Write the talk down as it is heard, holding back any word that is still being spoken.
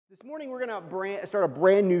This morning we're going to start a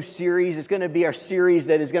brand new series. It's going to be our series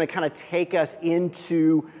that is going to kind of take us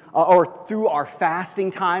into or through our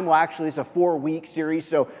fasting time. Well, actually, it's a 4-week series,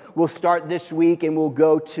 so we'll start this week and we'll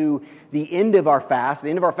go to the end of our fast. The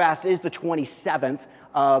end of our fast is the 27th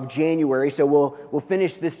of January, so we'll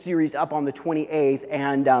finish this series up on the 28th,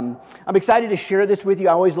 and I'm excited to share this with you.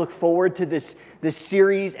 I always look forward to this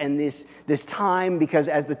series and this time, because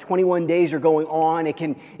as the 21 days are going on, it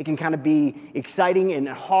can kind of be exciting and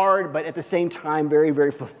hard, but at the same time very,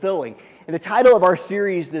 very fulfilling. And the title of our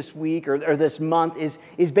series this week or this month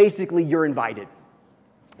is basically You're Invited.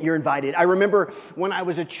 You're invited. I remember when I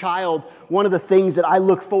was a child, one of the things that I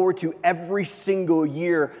look forward to every single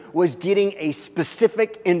year was getting a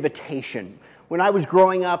specific invitation. When I was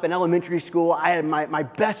growing up in elementary school, I had my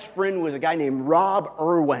best friend was a guy named Rob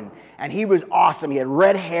Irwin, and he was awesome. He had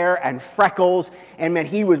red hair and freckles, and man,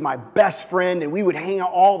 he was my best friend, and we would hang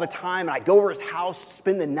out all the time, and I'd go over his house,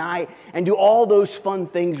 spend the night, and do all those fun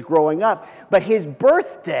things growing up. But his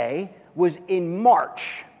birthday was in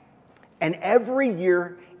March, and every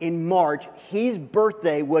year in March, his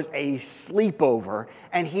birthday was a sleepover,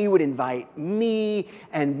 and he would invite me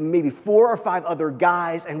and maybe 4 or 5 other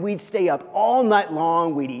guys, and we'd stay up all night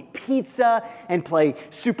long. We'd eat pizza and play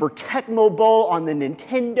Super Tecmo Bowl on the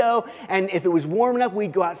Nintendo, and if it was warm enough,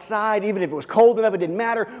 we'd go outside. Even if it was cold enough, it didn't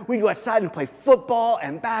matter. We'd go outside and play football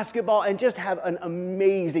and basketball and just have an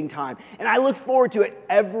amazing time. And I look forward to it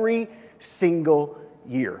every single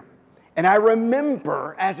year. And I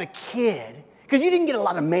remember as a kid, because you didn't get a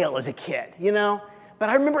lot of mail as a kid, you know? But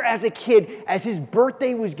I remember as a kid, as his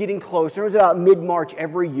birthday was getting closer, it was about mid-March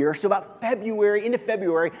every year, so about into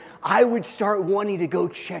February, I would start wanting to go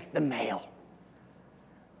check the mail.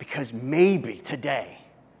 Because maybe today,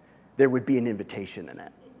 there would be an invitation in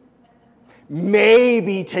it.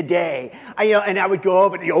 Maybe today. And I would go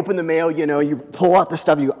up and you open the mail, you pull out the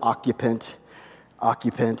stuff, you go, occupant,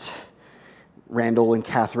 Randall and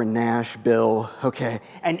Catherine Nash, Bill, okay.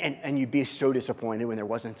 And you'd be so disappointed when there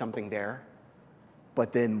wasn't something there.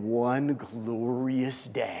 But then one glorious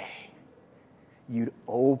day, you'd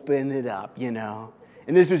open it up, And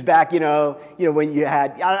this was back, when you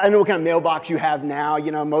had, I don't know what kind of mailbox you have now.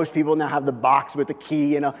 Most people now have the box with the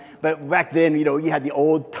key, But back then, you had the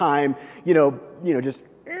old time, just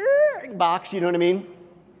box, you know what I mean?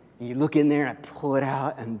 And you look in there and I pull it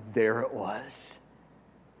out and there it was.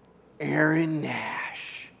 Aaron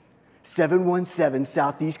Nash, 717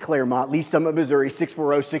 Southeast Claremont, Lee Summit, Missouri,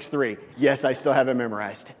 64063. Yes, I still have it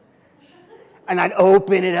memorized. And I'd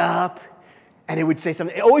open it up, and it would say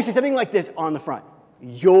something. It always say something like this on the front.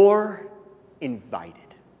 You're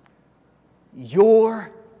invited.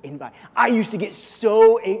 You're invited. I used to get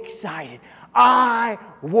so excited. I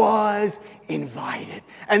was invited.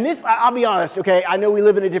 And this, I'll be honest, okay, I know we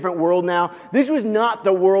live in a different world now. This was not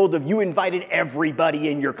the world of you invited everybody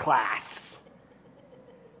in your class.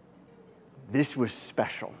 This was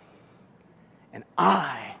special. And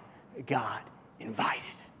I got invited.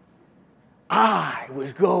 I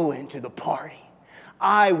was going to the party.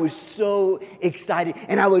 I was so excited,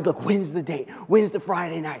 and I would look, when's the date? When's the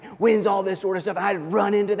Friday night? When's all this sort of stuff? And I'd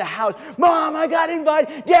run into the house. Mom, I got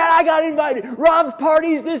invited. Dad, I got invited. Rob's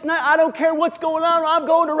party's this night. I don't care what's going on. I'm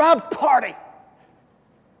going to Rob's party.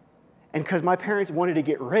 And because my parents wanted to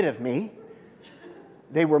get rid of me,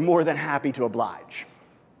 they were more than happy to oblige.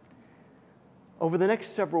 Over the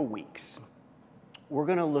next several weeks, we're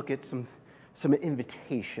going to look at some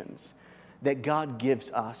invitations that God gives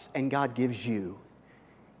us and God gives you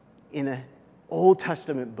in an Old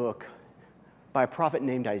Testament book by a prophet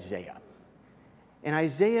named Isaiah. And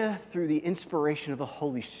Isaiah, through the inspiration of the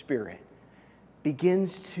Holy Spirit,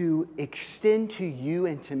 begins to extend to you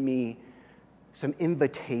and to me some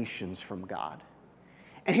invitations from God.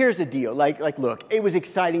 And here's the deal, look, it was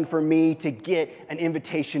exciting for me to get an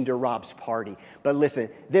invitation to Rob's party. But listen,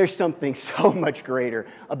 there's something so much greater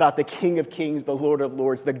about the King of Kings, the Lord of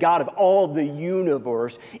Lords, the God of all the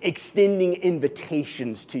universe, extending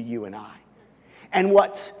invitations to you and I. And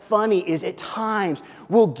what's funny is at times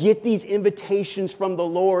we'll get these invitations from the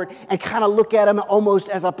Lord and kind of look at them almost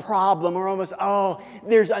as a problem or almost,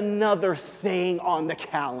 there's another thing on the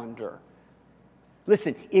calendar.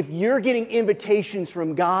 Listen, if you're getting invitations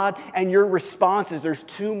from God and your response is there's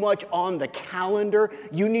too much on the calendar,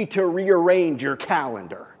 you need to rearrange your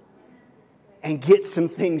calendar and get some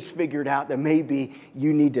things figured out that maybe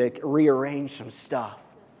you need to rearrange some stuff.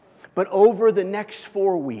 But over the next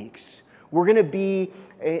 4 weeks, we're going to be,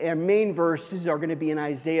 our main verses are going to be in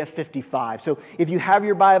Isaiah 55. So if you have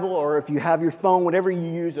your Bible or if you have your phone, whatever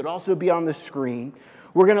you use, it'll also be on the screen.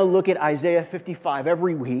 We're going to look at Isaiah 55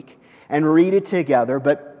 every week and read it together.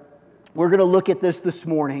 But We're going to look at this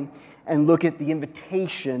morning and look at the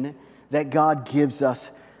invitation that God gives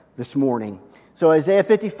us this morning. So Isaiah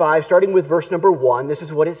 55, starting with verse number 1, this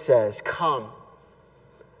is what it says. Come,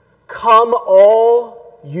 come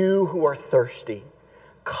all you who are thirsty,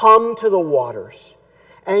 come to the waters.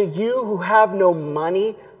 And you who have no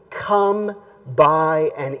money, come buy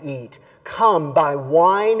and eat. Come buy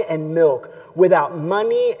wine and milk without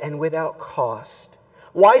money and without cost.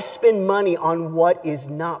 Why spend money on what is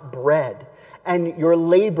not bread, and your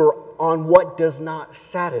labor on what does not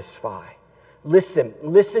satisfy?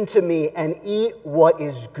 Listen to me and eat what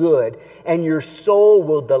is good, and your soul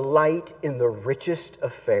will delight in the richest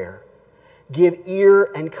of fare. Give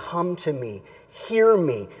ear and come to me. Hear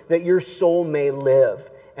me, that your soul may live,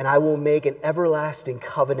 and I will make an everlasting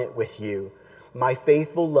covenant with you, my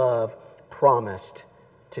faithful love promised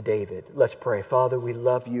to David. Let's pray. Father, we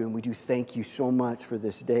love you and we do thank you so much for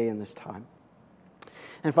this day and this time.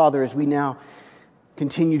 And Father, as we now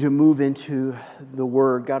continue to move into the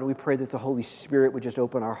Word, God, we pray that the Holy Spirit would just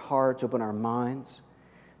open our hearts, open our minds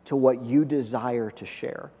to what you desire to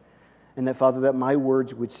share. And that, Father, that my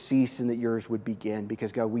words would cease and that yours would begin.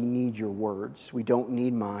 Because, God, we need your words. We don't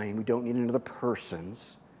need mine. We don't need another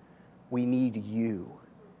person's. We need you.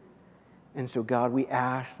 And so, God, we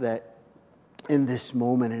ask that in this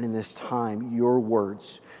moment and in this time, your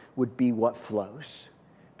words would be what flows.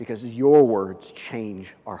 Because your words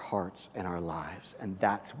change our hearts and our lives. And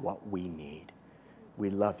that's what we need. We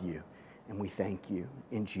love you and we thank you.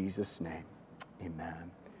 In Jesus' name,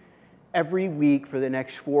 amen. Every week for the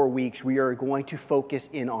next 4 weeks, we are going to focus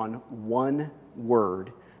in on one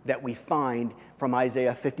word that we find from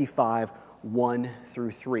Isaiah 55, 1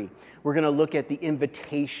 through 3. We're going to look at the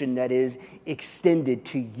invitation that is extended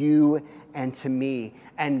to you and to me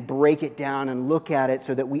and break it down and look at it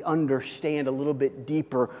so that we understand a little bit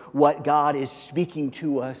deeper what God is speaking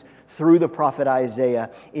to us through the prophet Isaiah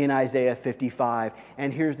in Isaiah 55.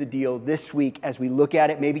 And here's the deal. This week, as we look at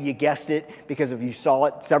it, maybe you guessed it because of you saw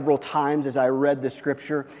it several times as I read the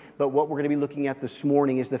scripture, but what we're going to be looking at this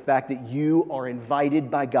morning is the fact that you are invited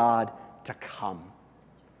by God to come.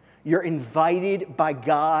 You're invited by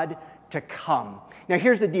God to come. Now,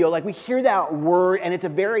 here's the deal. Like, we hear that word, and it's a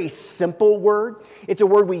very simple word. It's a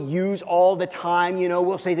word we use all the time. You know,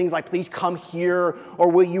 we'll say things like, please come here, or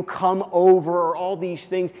will you come over, or all these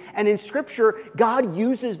things. And in Scripture, God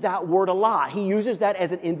uses that word a lot. He uses that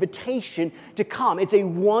as an invitation to come. It's a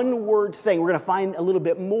one-word thing. We're going to find a little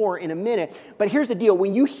bit more in a minute. But here's the deal.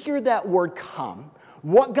 When you hear that word come,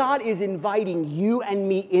 what God is inviting you and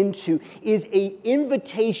me into is an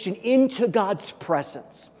invitation into God's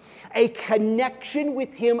presence, a connection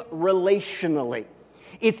with Him relationally.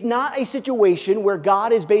 It's not a situation where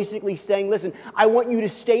God is basically saying, listen, I want you to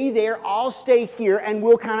stay there, I'll stay here, and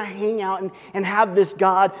we'll kind of hang out and have this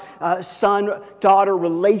God-son-daughter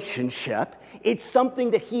relationship. It's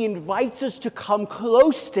something that He invites us to come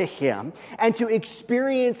close to Him and to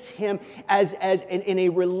experience Him as in a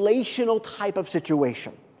relational type of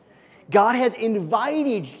situation. God has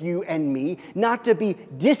invited you and me not to be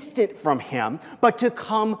distant from Him, but to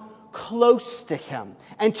come close to Him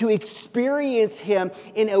and to experience Him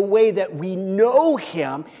in a way that we know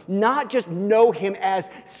Him, not just know Him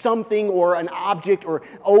as something or an object or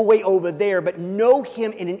way over there, but know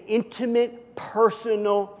Him in an intimate,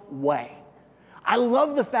 personal way. I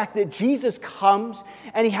love the fact that Jesus comes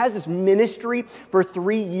and He has this ministry for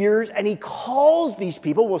 3 years and He calls these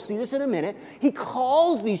people, we'll see this in a minute, He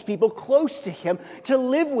calls these people close to Him to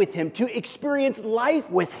live with Him, to experience life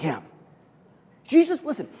with Him.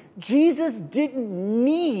 Jesus didn't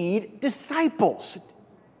need disciples.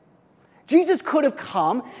 Jesus could have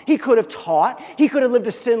come, He could have taught, He could have lived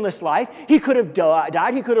a sinless life, He could have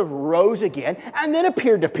died, He could have rose again, and then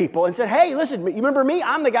appeared to people and said, hey, listen, you remember me?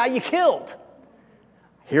 I'm the guy you killed.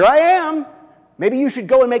 Here I am. Maybe you should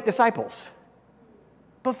go and make disciples.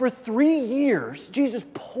 But for 3 years, Jesus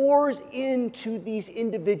pours into these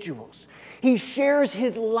individuals. He shares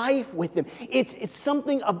His life with them. It's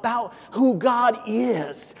something about who God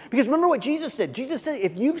is. Because remember what Jesus said. Jesus said,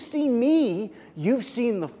 if you've seen me, you've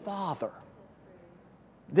seen the Father.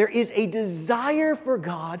 There is a desire for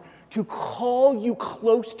God to call you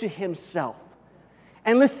close to Himself.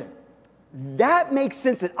 And listen, that makes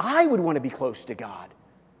sense that I would want to be close to God.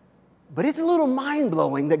 But it's a little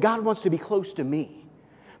mind-blowing that God wants to be close to me.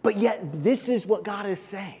 But yet, this is what God is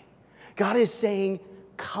saying. God is saying,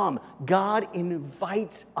 come. God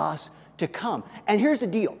invites us to come. And here's the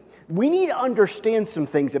deal. We need to understand some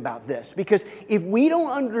things about this. Because if we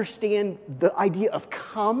don't understand the idea of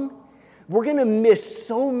come, we're going to miss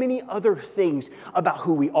so many other things about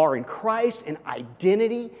who we are in Christ and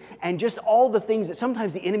identity and just all the things that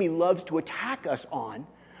sometimes the enemy loves to attack us on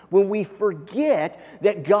when we forget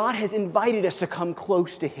that God has invited us to come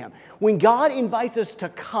close to Him. When God invites us to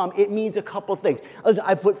come, it means a couple things. Listen,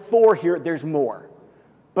 I put 4 here, there's more,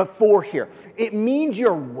 but 4 here. It means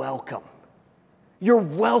you're welcome. You're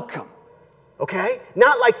welcome. Okay?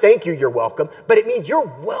 Not like thank you, you're welcome, but it means you're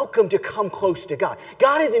welcome to come close to God.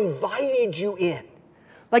 God has invited you in.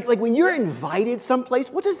 Like when you're invited someplace,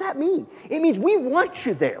 what does that mean? It means we want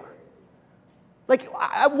you there. Like,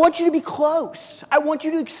 I want you to be close. I want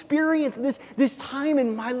you to experience this time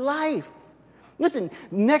in my life. Listen,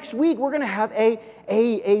 next week we're going to have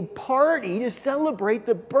a party to celebrate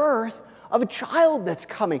the birth of a child that's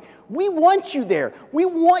coming. We want you there. We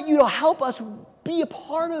want you to help us be a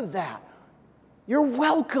part of that. You're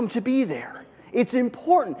welcome to be there. It's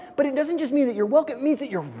important, but it doesn't just mean that you're welcome, it means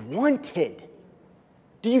that you're wanted.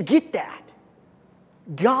 Do you get that?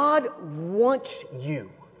 God wants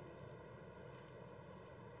you.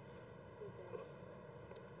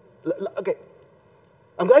 Okay,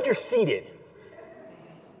 I'm glad you're seated.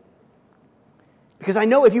 Because I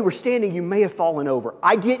know if you were standing, you may have fallen over.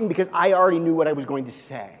 I didn't because I already knew what I was going to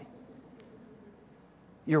say.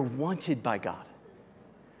 You're wanted by God.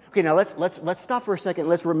 Okay, now let's stop for a second.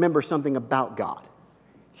 Let's remember something about God.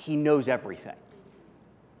 He knows everything.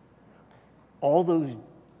 All those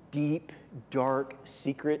deep, dark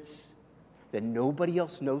secrets that nobody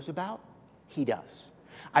else knows about, He does.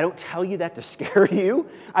 I don't tell you that to scare you.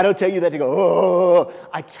 I don't tell you that to go, oh.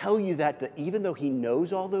 I tell you that even though He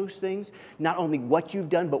knows all those things, not only what you've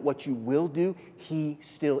done, but what you will do, He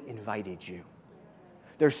still invited you.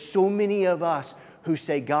 There's so many of us who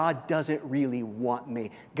say, God doesn't really want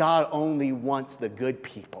me. God only wants the good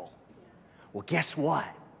people. Well, guess what?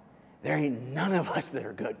 There ain't none of us that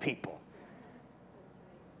are good people.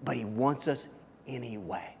 But He wants us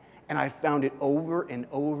anyway. And I found it over and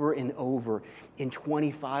over and over in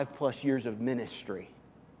 25 plus years of ministry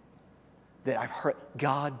that I've heard,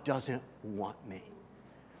 God doesn't want me.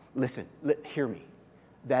 Listen, hear me.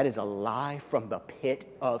 That is a lie from the pit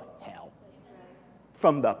of hell.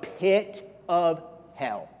 From the pit of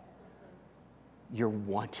hell. You're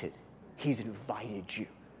wanted. He's invited you.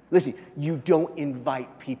 Listen, you don't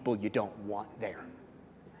invite people you don't want there.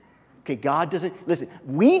 Okay, God doesn't, listen,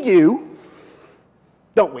 we do,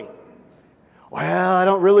 don't we? Well, I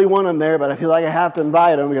don't really want them there, but I feel like I have to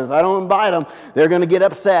invite them because if I don't invite them, they're going to get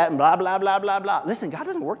upset and blah, blah, blah, blah, blah. Listen, God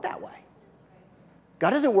doesn't work that way.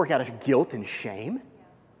 God doesn't work out of guilt and shame.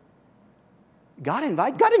 God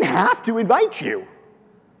didn't have to invite you.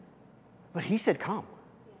 But He said, come.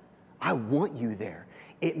 I want you there.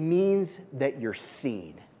 It means that you're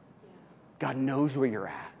seen. God knows where you're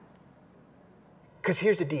at. Because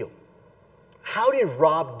here's the deal. How did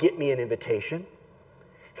Rob get me an invitation?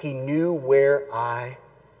 He knew where I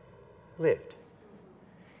lived.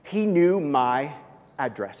 He knew my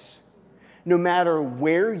address. No matter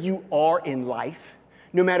where you are in life,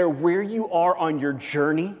 no matter where you are on your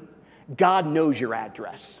journey, God knows your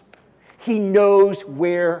address. He knows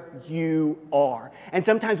where you are. And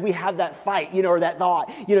sometimes we have that fight, or that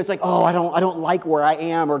thought, it's like, oh, I don't like where I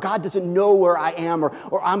am, or God doesn't know where I am,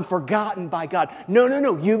 or I'm forgotten by God.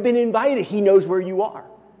 No, you've been invited. He knows where you are.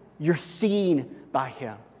 You're seen by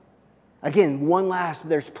Him. Again,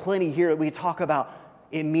 there's plenty here that we talk about.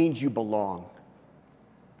 It means you belong.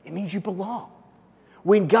 It means you belong.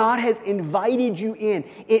 When God has invited you in,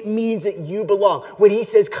 it means that you belong. When He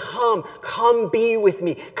says, come be with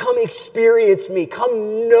me, come experience me,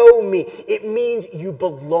 come know me, it means you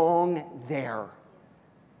belong there.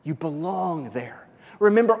 You belong there.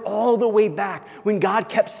 Remember all the way back when God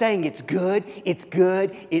kept saying, it's good, it's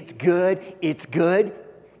good, it's good, it's good.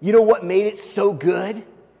 You know what made it so good?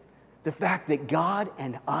 The fact that God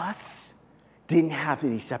and us didn't have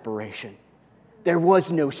any separation. There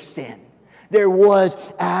was no sin. There was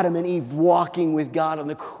Adam and Eve walking with God in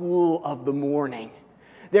the cool of the morning.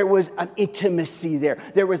 There was an intimacy there.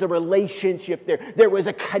 There was a relationship there. There was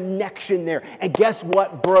a connection there. And guess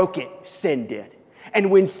what broke it? Sin did.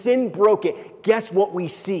 And when sin broke it, guess what we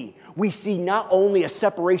see? We see not only a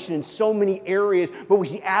separation in so many areas, but we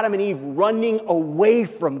see Adam and Eve running away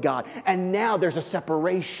from God. And now there's a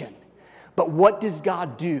separation. But what does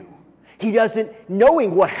God do? He doesn't,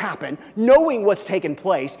 knowing what happened, knowing what's taken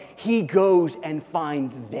place, He goes and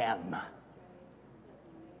finds them.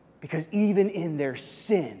 Because even in their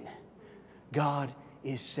sin, God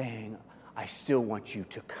is saying, I still want you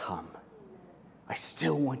to come. I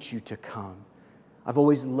still want you to come. I've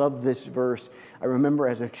always loved this verse. I remember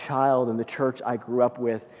as a child in the church I grew up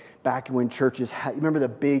with, back when churches had, remember the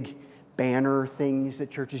big banner things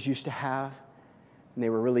that churches used to have. And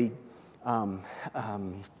they were really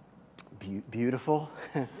beautiful.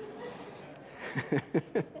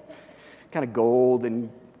 Kind of gold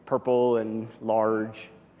and purple and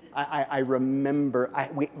large. I remember,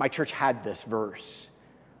 my church had this verse.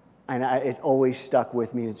 And it's always stuck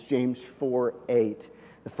with me. It's James 4:8,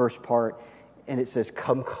 the first part. And it says,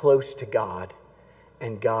 come close to God,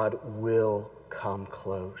 and God will come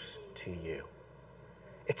close to you.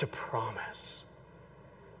 It's a promise.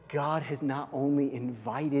 God has not only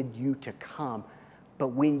invited you to come, but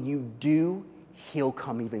when you do, He'll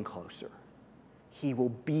come even closer. He will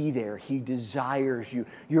be there. He desires you.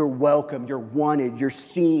 You're welcome. You're wanted. You're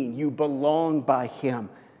seen. You belong by Him.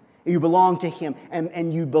 You belong to Him,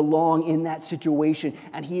 and you belong in that situation.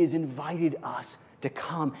 And He has invited us to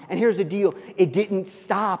come. And here's the deal. It didn't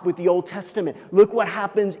stop with the Old Testament. Look what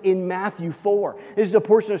happens in Matthew 4. This is a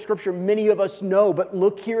portion of Scripture many of us know, but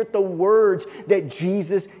look here at the words that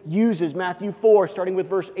Jesus uses. Matthew 4, starting with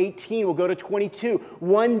verse 18, we'll go to 22.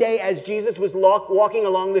 One day as Jesus was walking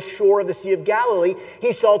along the shore of the Sea of Galilee,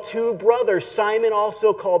 He saw two brothers, Simon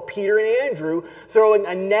also called Peter and Andrew, throwing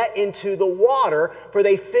a net into the water, for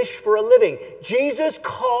they fished for a living. Jesus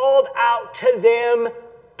called out to them,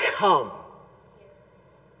 come.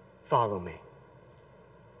 Follow me,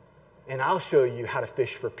 and I'll show you how to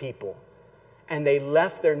fish for people. And they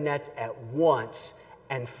left their nets at once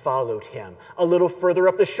and followed Him. A little further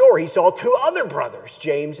up the shore, He saw two other brothers,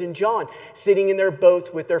 James and John, sitting in their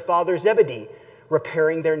boats with their father Zebedee,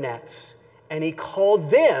 repairing their nets. And He called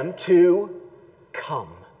them to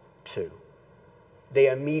come too. They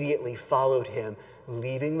immediately followed Him,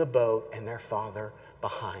 leaving the boat and their father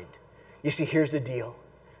behind. You see, here's the deal.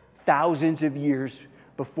 Thousands of years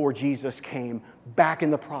before Jesus came, back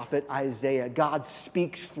in the prophet Isaiah, God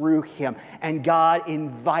speaks through him, and God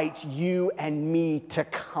invites you and me to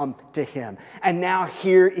come to Him. And now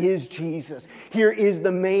here is Jesus. Here is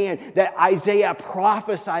the man that Isaiah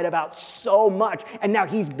prophesied about so much, and now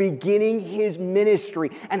He's beginning His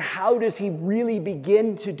ministry. And how does He really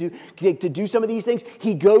begin to do some of these things?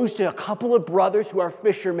 He goes to a couple of brothers who are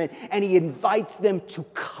fishermen, and He invites them to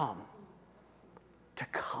come. To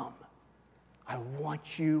come. I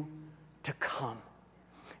want you to come.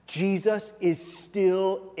 Jesus is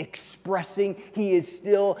still expressing, He is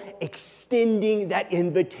still extending that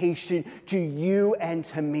invitation to you and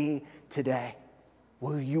to me today.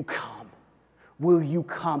 Will you come? Will you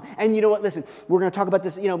come? And you know what? Listen, we're going to talk about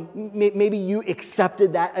this. You know, maybe you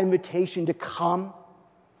accepted that invitation to come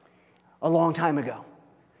a long time ago.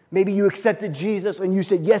 Maybe you accepted Jesus and you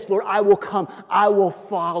said, yes, Lord, I will come. I will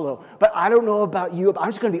follow. But I don't know about you. I'm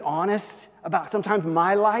just going to be honest about sometimes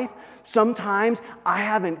my life. Sometimes I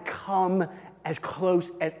haven't come as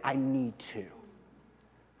close as I need to.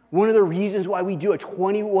 One of the reasons why we do a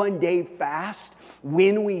 21-day fast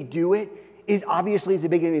when we do it is obviously it's the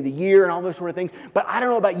beginning of the year and all those sort of things. But I don't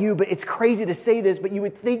know about you, but it's crazy to say this, but you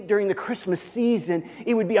would think during the Christmas season,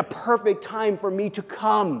 it would be a perfect time for me to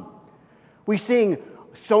come. We sing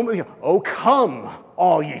so many, oh, come,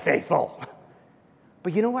 all ye faithful.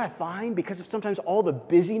 But you know what I find? Because of sometimes all the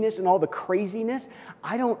busyness and all the craziness,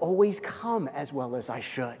 I don't always come as well as I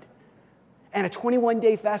should. And a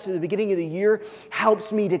 21-day fast at the beginning of the year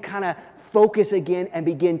helps me to kind of focus again and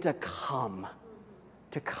begin to come.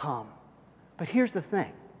 To come. But here's the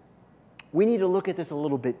thing. We need to look at this a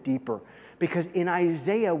little bit deeper. Because in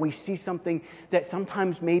Isaiah, we see something that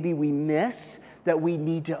sometimes maybe we miss that we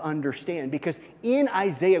need to understand. Because in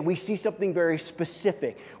Isaiah, we see something very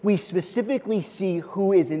specific. We specifically see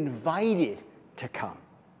who is invited to come.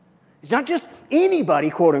 It's not just anybody,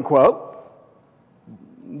 quote unquote.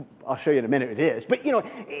 I'll show you in a minute it is. But, you know,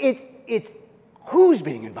 it's who's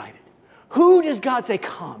being invited. Who does God say,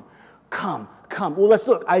 come, come, come? Well, let's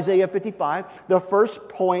look. Isaiah 55, the first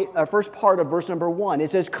part of verse number 1. It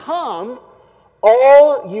says, come,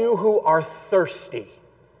 all you who are thirsty,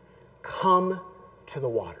 come to the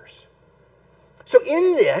waters. So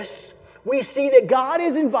in this, we see that God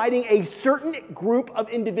is inviting a certain group of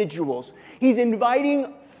individuals. He's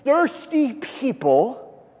inviting thirsty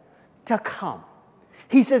people to come.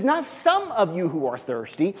 He says, not some of you who are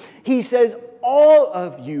thirsty. He says, all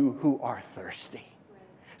of you who are thirsty.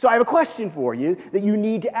 So I have a question for you that you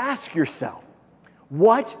need to ask yourself.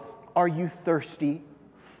 What are you thirsty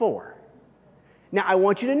for? Now, I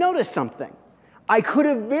want you to notice something. I could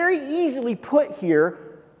have very easily put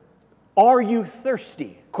here, are you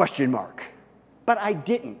thirsty? Question mark. But I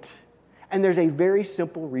didn't. And there's a very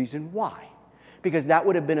simple reason why. Because that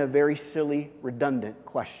would have been a very silly, redundant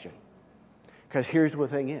question. Because here's what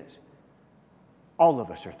the thing is. All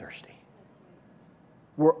of us are thirsty.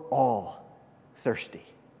 We're all thirsty.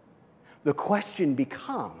 The question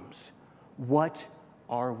becomes, what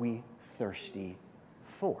are we thirsty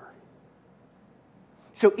for?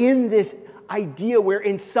 So in this idea where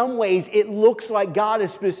in some ways it looks like God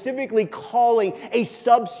is specifically calling a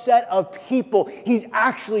subset of people, he's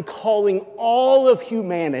actually calling all of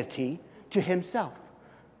humanity to himself.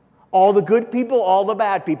 All the good people, all the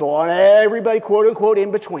bad people, and everybody, quote unquote,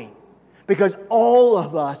 in between. Because all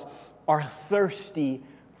of us are thirsty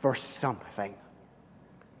for something.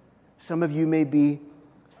 Some of you may be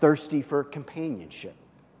thirsty for companionship.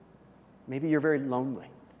 Maybe you're very lonely.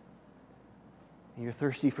 And you're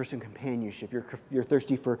thirsty for some companionship. You're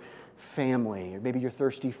thirsty for family. Or maybe you're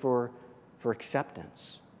thirsty for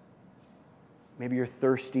acceptance. Maybe you're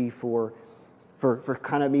thirsty for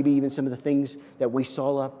kind of maybe even some of the things that we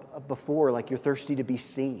saw up before, like you're thirsty to be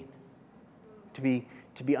seen, to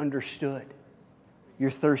be understood. You're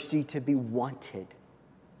thirsty to be wanted.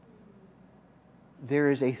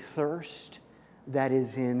 There is a thirst that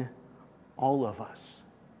is in all of us.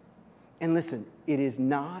 And listen, it is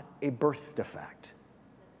not a birth defect.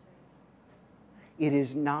 It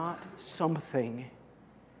is not something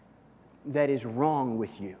that is wrong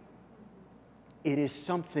with you. It is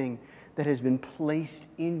something that has been placed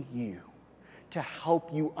in you to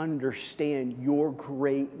help you understand your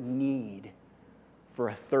great need for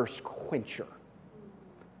a thirst quencher.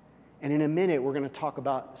 And in a minute, we're going to talk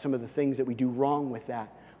about some of the things that we do wrong with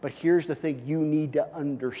that. But here's the thing you need to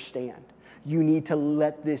understand. You need to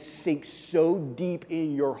let this sink so deep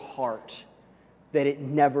in your heart that it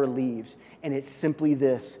never leaves. And it's simply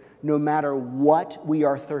this: no matter what we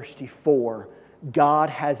are thirsty for, God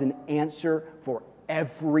has an answer for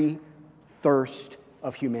every thirst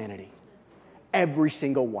of humanity. Every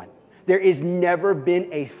single one. There has never been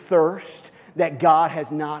a thirst that God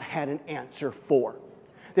has not had an answer for.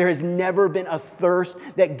 There has never been a thirst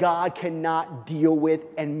that God cannot deal with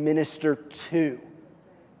and minister to.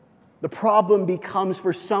 The problem becomes,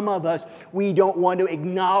 for some of us, we don't want to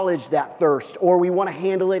acknowledge that thirst, or we want to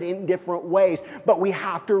handle it in different ways. But we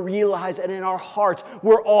have to realize that in our hearts,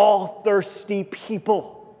 we're all thirsty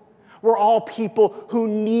people. We're all people who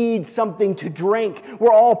need something to drink.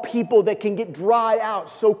 We're all people that can get dried out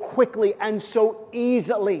so quickly and so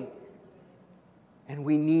easily. And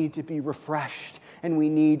we need to be refreshed. And we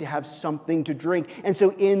need to have something to drink. And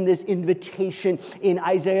so in this invitation in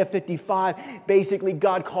Isaiah 55, basically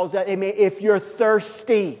God calls out, if you're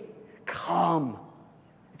thirsty, come.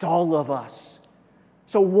 It's all of us.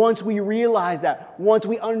 So once we realize that, once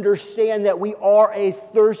we understand that we are a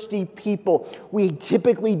thirsty people, we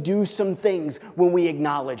typically do some things when we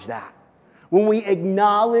acknowledge that. When we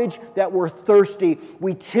acknowledge that we're thirsty,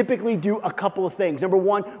 we typically do a couple of things. Number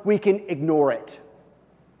one, we can ignore it.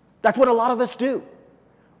 That's what a lot of us do.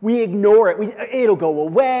 We ignore it. It'll go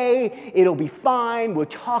away. It'll be fine. We'll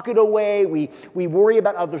talk it away. We worry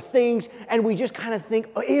about other things, and we just kind of think,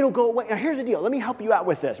 oh, it'll go away. Now, here's the deal. Let me help you out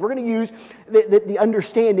with this. We're going to use the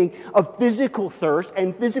understanding of physical thirst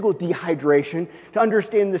and physical dehydration to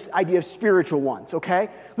understand this idea of spiritual ones, okay?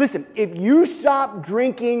 Listen, if you stop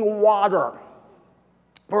drinking water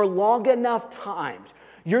for long enough times,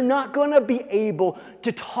 you're not going to be able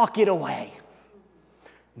to talk it away.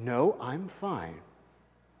 No, I'm fine.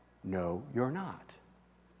 No, you're not.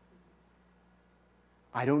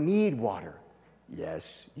 I don't need water.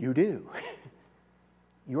 Yes, you do.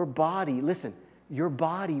 Your body, listen, your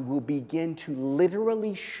body will begin to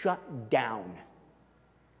literally shut down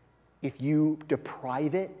if you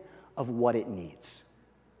deprive it of what it needs.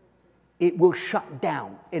 It will shut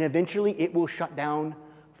down, and eventually it will shut down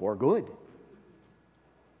for good.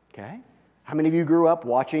 Okay? How many of you grew up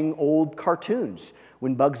watching old cartoons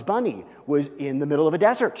when Bugs Bunny was in the middle of a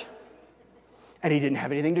desert and he didn't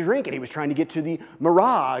have anything to drink and he was trying to get to the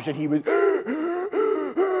mirage and he was,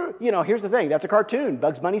 you know, here's the thing, that's a cartoon.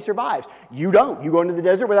 Bugs Bunny survives. You don't. You go into the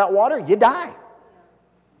desert without water, you die.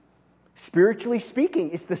 Spiritually speaking,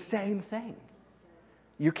 it's the same thing.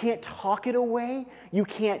 You can't talk it away. You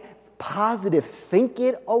can't positive think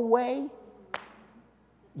it away.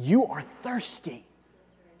 You are thirsty.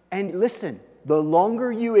 And listen, the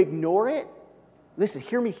longer you ignore it, listen,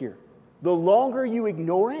 hear me here. The longer you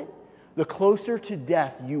ignore it, the closer to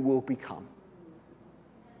death you will become.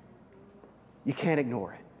 You can't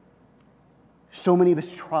ignore it. So many of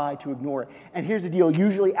us try to ignore it. And here's the deal.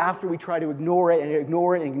 Usually after we try to ignore it and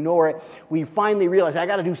ignore it and ignore it, we finally realize, I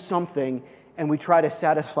got to do something, and we try to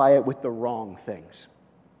satisfy it with the wrong things.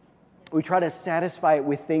 We try to satisfy it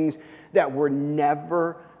with things that were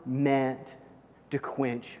never meant to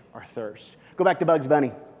quench our thirst. Go back to Bugs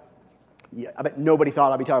Bunny. Yeah, I bet nobody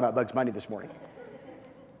thought I'd be talking about Bugs Bunny this morning.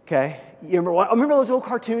 Okay? Remember those old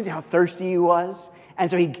cartoons, how thirsty he was? And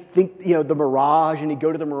so he'd think, the mirage, and he'd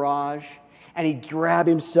go to the mirage, and he'd grab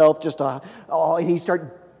himself and he'd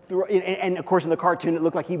start, and of course in the cartoon it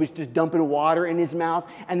looked like he was just dumping water in his mouth,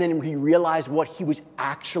 and then he realized what he was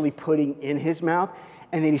actually putting in his mouth,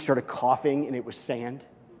 and then he started coughing, and it was sand.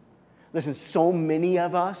 Listen, so many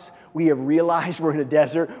of us, we have realized we're in a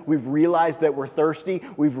desert. We've realized that we're thirsty.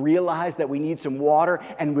 We've realized that we need some water,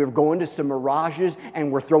 and we're going to some mirages,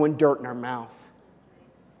 and we're throwing dirt in our mouth.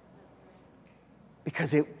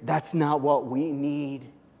 Because that's not what we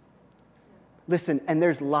need. Listen, and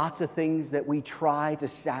there's lots of things that we try to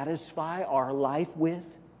satisfy our life with.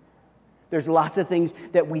 There's lots of things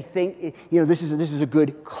that we think, this is a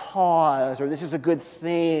good cause, or this is a good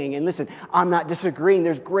thing. And listen, I'm not disagreeing.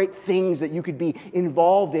 There's great things that you could be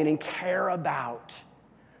involved in and care about.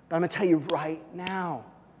 But I'm going to tell you right now,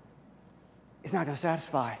 it's not going to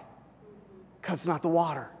satisfy because it's not the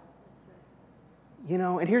water.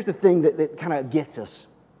 And here's the thing that kind of gets us.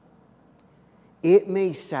 It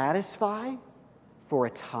may satisfy for a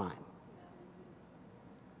time,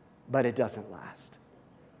 but it doesn't last.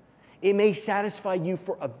 It may satisfy you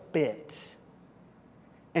for a bit.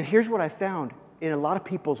 And here's what I found in a lot of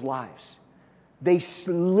people's lives. They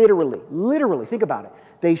literally, think about it.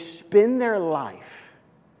 They spend their life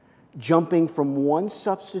jumping from one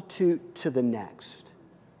substitute to the next.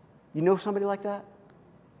 You know somebody like that?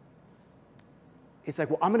 It's like,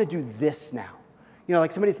 well, I'm going to do this now.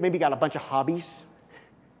 Like somebody's maybe got a bunch of hobbies.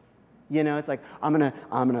 It's like, I'm gonna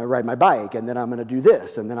ride my bike, and then I'm gonna do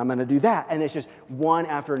this, and then I'm gonna do that. And it's just one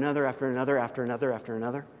after another, after another, after another, after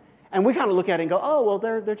another. And we kind of look at it and go, oh, well,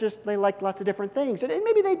 they like lots of different things. And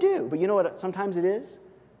maybe they do, but you know what sometimes it is?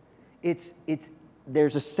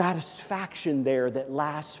 There's a satisfaction there that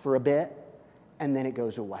lasts for a bit, and then it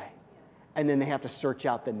goes away. And then they have to search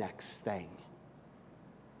out the next thing.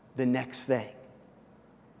 The next thing.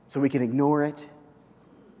 So we can ignore it.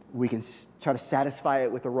 We can try to satisfy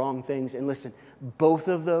it with the wrong things. And listen, both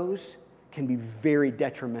of those can be very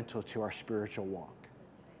detrimental to our spiritual walk.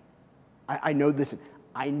 I know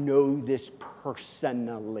this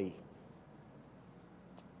personally.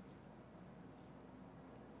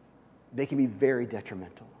 They can be very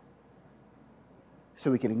detrimental.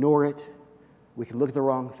 So we can ignore it, we can look at the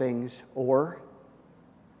wrong things, or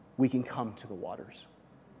we can come to the waters.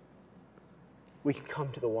 We can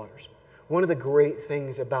come to the waters. One of the great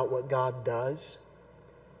things about what God does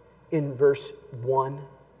in verse 1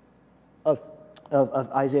 of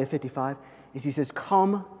Isaiah 55 is he says,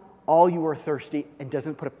 come, all you are thirsty, and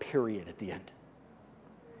doesn't put a period at the end.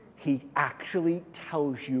 He actually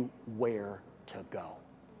tells you where to go.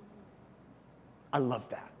 I love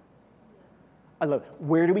that.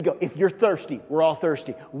 Where do we go? If you're thirsty, we're all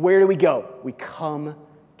thirsty. Where do we go? We come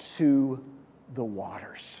to the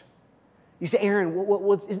waters. You say,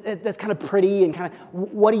 Aaron, that's kind of pretty and kind of,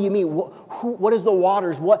 what do you mean? What is the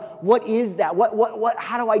waters? What is that?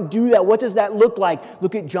 How do I do that? What does that look like?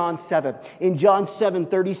 Look at John 7. In John 7,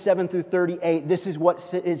 37 through 38, this is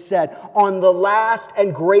what is said. On the last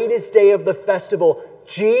and greatest day of the festival,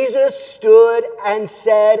 Jesus stood and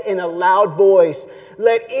said in a loud voice,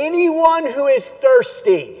 let anyone who is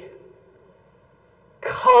thirsty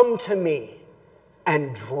come to me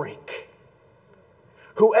and drink.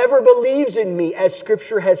 Whoever believes in me, as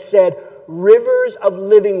Scripture has said, rivers of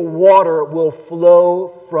living water will flow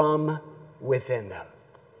from within them.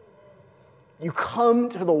 You come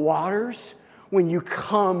to the waters when you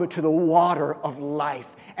come to the water of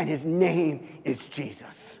life, and His name is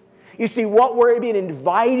Jesus. You see, what we're being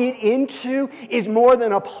invited into is more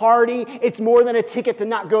than a party. It's more than a ticket to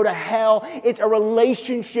not go to hell. It's a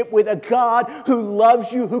relationship with a God who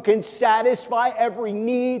loves you, who can satisfy every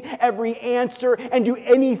need, every answer, and do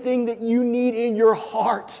anything that you need in your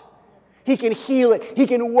heart. He can heal it. He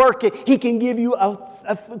can work it. He can give you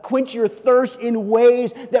quench your thirst in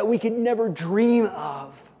ways that we could never dream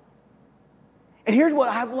of. And here's what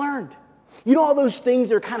I've learned. You know all those things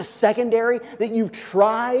that are kind of secondary that you've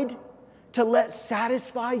tried to let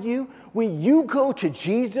satisfy you? When you go to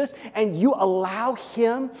Jesus and you allow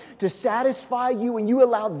Him to satisfy you, and you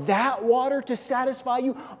allow that water to satisfy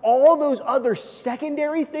you, all those other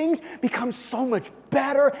secondary things become so much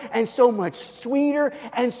better and so much sweeter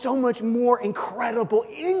and so much more incredible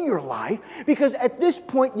in your life, because at this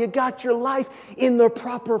point you got your life in the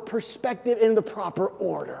proper perspective, in the proper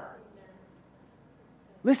order.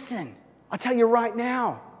 Listen, I'll tell you right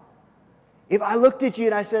now, if I looked at you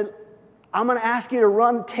and I said, I'm going to ask you to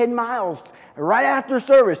run 10 miles right after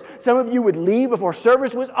service, some of you would leave before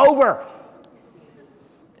service was over.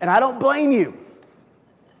 And I don't blame you.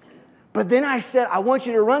 But then I said, I want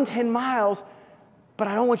you to run 10 miles, but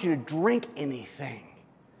I don't want you to drink anything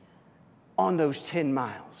on those 10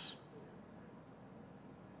 miles.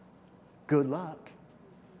 Good luck.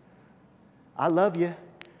 I love you.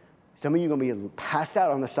 Some of you are going to be passed out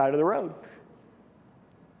on the side of the road.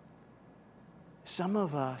 Some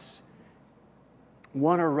of us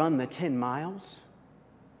want to run the 10 miles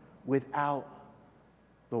without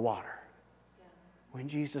the water. When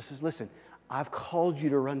Jesus says, listen, I've called you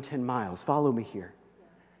to run 10 miles. Follow me here.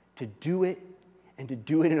 To do it and to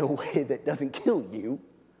do it in a way that doesn't kill you,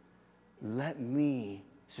 let me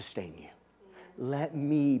sustain you. Let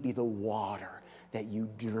me be the water that you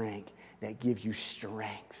drink, that gives you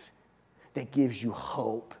strength, that gives you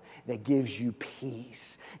hope, that gives you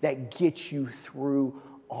peace, that gets you through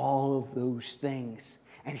all of those things.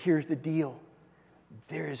 And here's the deal.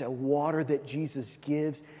 There is a water that Jesus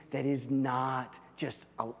gives that is not just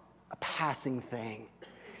a passing thing.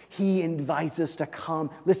 He invites us to come.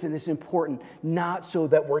 Listen, this is important. Not so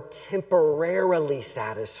that we're temporarily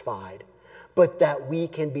satisfied, but that we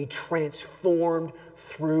can be transformed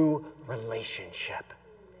through relationship.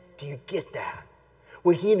 Do you get that?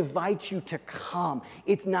 When he invites you to come,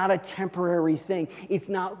 it's not a temporary thing. It's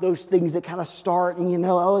not those things that kind of start and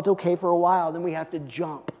oh, it's okay for a while, then we have to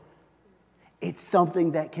jump. It's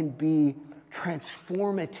something that can be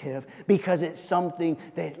transformative because it's something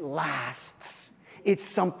that lasts. It's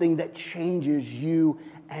something that changes you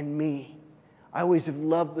and me. I always have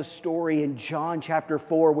loved the story in John chapter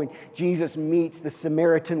 4 when Jesus meets the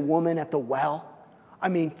Samaritan woman at the well. I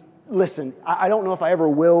mean, listen, I don't know if I ever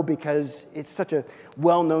will because it's such a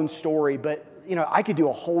well-known story, but I could do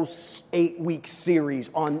a whole 8-week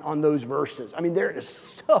series on those verses. I mean, there is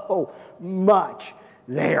so much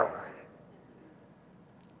there.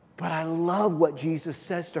 But I love what Jesus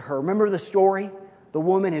says to her. Remember the story? The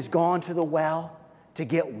woman has gone to the well to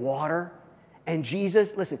get water. And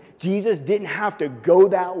Jesus didn't have to go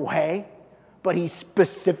that way, but he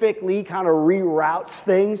specifically kind of reroutes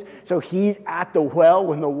things. So he's at the well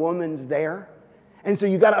when the woman's there. And so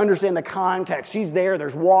you got to understand the context. She's there,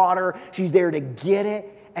 there's water, she's there to get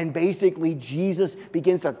it. And basically Jesus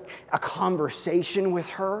begins a conversation with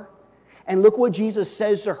her. And look what Jesus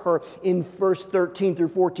says to her in verse 13 through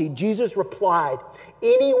 14. Jesus replied,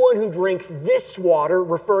 anyone who drinks this water,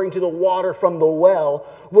 referring to the water from the well,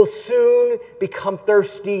 will soon become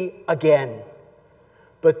thirsty again.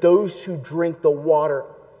 But those who drink the water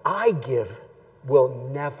I give will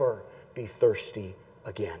never be thirsty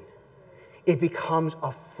again. It becomes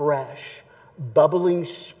a fresh, bubbling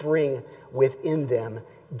spring within them,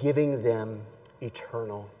 giving them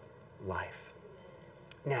eternal life.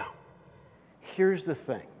 Now, here's the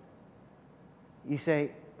thing. You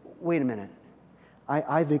say, wait a minute.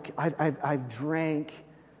 I've drank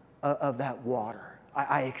of that water.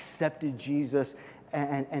 I accepted Jesus,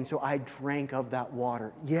 and so I drank of that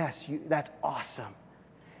water. Yes, that's awesome.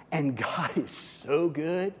 And God is so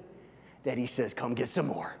good that he says, come get some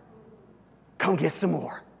more. Come get some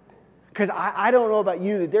more. Because I don't know about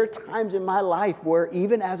you, that there are times in my life where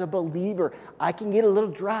even as a believer, I can get a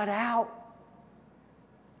little dried out.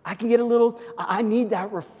 I need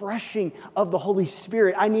that refreshing of the Holy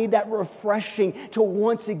Spirit. I need that refreshing to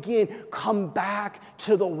once again come back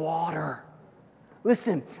to the water.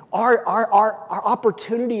 Listen, our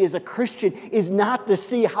opportunity as a Christian is not to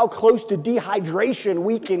see how close to dehydration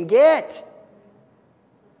we can get.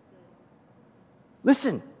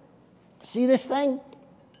 Listen, see this thing?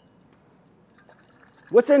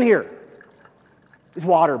 What's in here? It's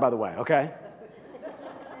water, by the way, okay?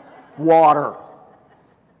 Water.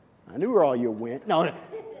 I knew where all you went. No,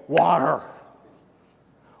 water.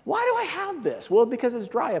 Why do I have this? Well, because it's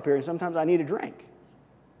dry up here and sometimes I need a drink.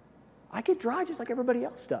 I get dry just like everybody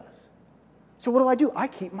else does. So what do? I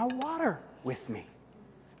keep my water with me.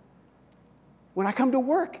 When I come to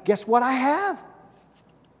work, guess what I have?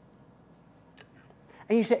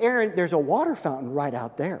 And you say, Aaron, there's a water fountain right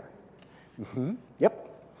out there. Mm-hmm. Yep.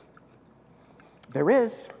 There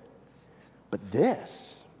is. But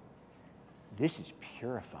this is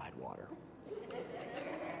purified water.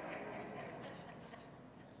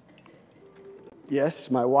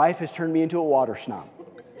 Yes, my wife has turned me into a water snob.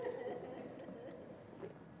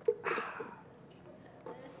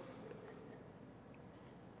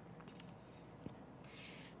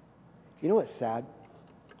 You know what's sad?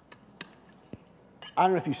 I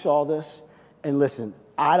don't know if you saw this. And listen,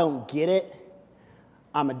 I don't get it.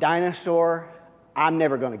 I'm a dinosaur. I'm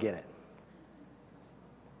never going to get it.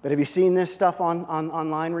 But have you seen this stuff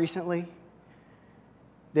online recently?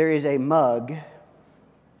 There is a mug.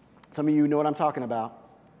 Some of you know what I'm talking about.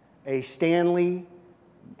 A Stanley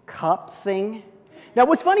cup thing Now,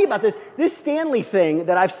 what's funny about this Stanley thing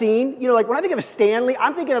that I've seen, like when I think of a Stanley,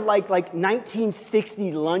 I'm thinking of like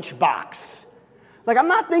 1960s lunchbox. Like, I'm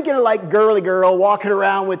not thinking of like girly girl walking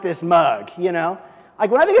around with this mug, Like,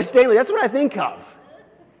 when I think of Stanley, that's what I think of.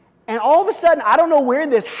 And all of a sudden, I don't know where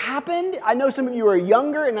this happened. I know some of you are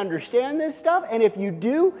younger and understand this stuff. And if you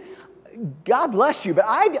do, God bless you. But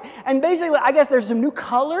basically, I guess there's some new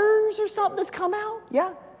colors or something that's come out.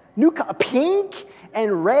 Yeah. Pink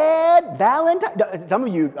and red, Valentine. Some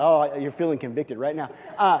of you, you're feeling convicted right now.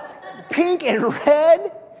 Pink and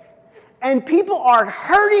red. And people are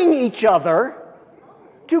hurting each other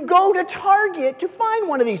to go to Target to find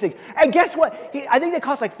one of these things. And guess what? I think they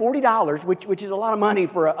cost like $40, which is a lot of money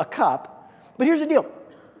for a cup. But here's the deal.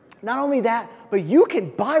 Not only that, but you can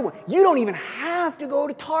buy one. You don't even have to go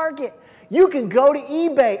to Target. You can go to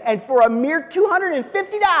eBay, and for a mere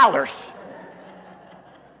 $250,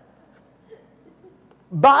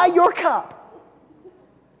 buy your cup,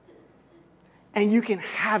 and you can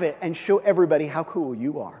have it and show everybody how cool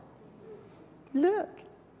you are. Look,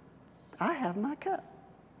 I have my cup.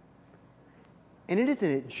 And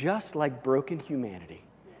isn't it just like broken humanity,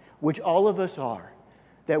 which all of us are,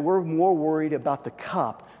 that we're more worried about the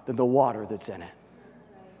cup than the water that's in it?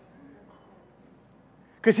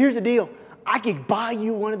 Because here's the deal. I could buy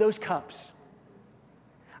you one of those cups.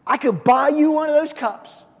 I could buy you one of those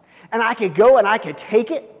cups. And I could go and I could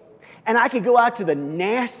take it, and I could go out to the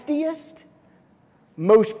nastiest,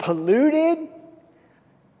 most polluted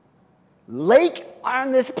lake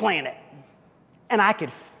on this planet, and I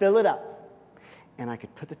could fill it up, and I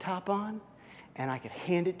could put the top on, and I could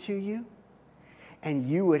hand it to you, and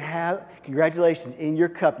you would have, congratulations, in your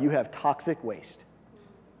cup you have toxic waste.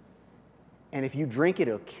 And if you drink it,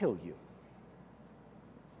 it'll kill you.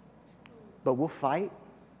 But we'll fight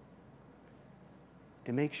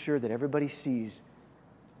to make sure that everybody sees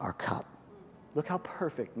our cup. Look how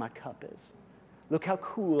perfect my cup is. Look how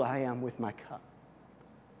cool I am with my cup.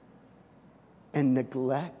 And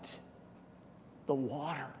neglect the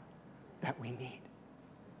water that we need.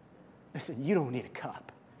 Listen, you don't need a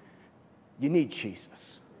cup. You need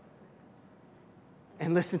Jesus.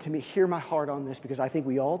 And listen to me, hear my heart on this, because I think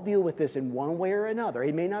we all deal with this in one way or another.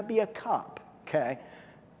 It may not be a cup, okay?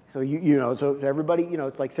 So, so everybody,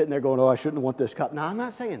 it's like sitting there going, I shouldn't want this cup. No, I'm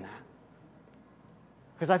not saying that.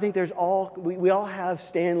 Because I think we all have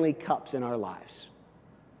Stanley cups in our lives.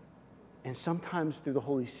 And sometimes through the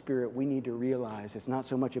Holy Spirit, we need to realize it's not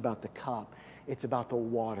so much about the cup, it's about the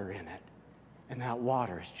water in it. And that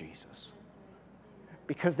water is Jesus.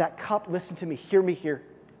 Because that cup, listen to me, hear me here.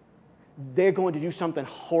 They're going to do something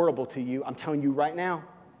horrible to you. I'm telling you right now.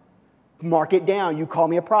 Mark it down. You call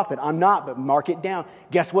me a prophet. I'm not, but mark it down.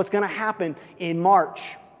 Guess what's going to happen in March?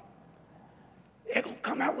 They're going to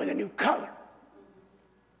come out with a new color.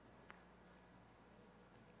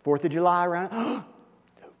 4th of July around.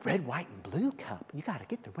 The red, white, and blue cup. You got to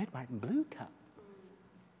get the red, white, and blue cup.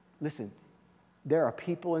 Listen, there are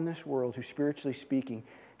people in this world who, spiritually speaking,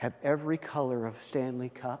 have every color of Stanley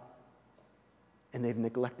cup, and they've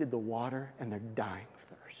neglected the water, and they're dying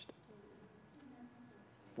of thirst.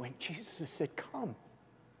 When Jesus has said, come,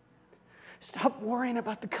 stop worrying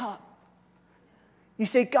about the cup. You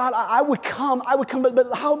say, God, I would come, but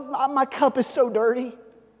how my cup is so dirty.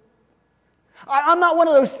 I'm not one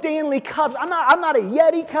of those Stanley cups. I'm not a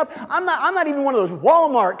Yeti cup. I'm not even one of those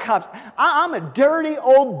Walmart cups. I'm a dirty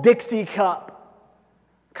old Dixie cup.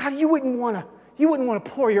 God, you wouldn't want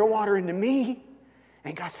to pour your water into me.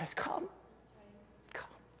 And God says, come. Come.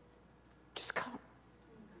 Just come.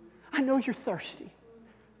 I know you're thirsty.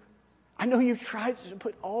 I know you've tried to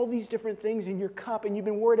put all these different things in your cup, and you've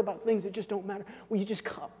been worried about things that just don't matter. Will you just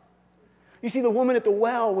come? You see, the woman at the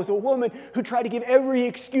well was a woman who tried to give every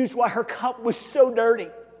excuse why her cup was so dirty,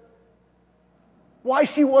 why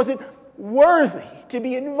she wasn't worthy to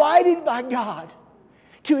be invited by God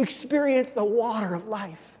to experience the water of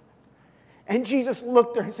life. And Jesus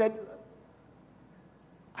looked at her and said,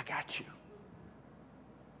 I got you.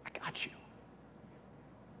 I got you.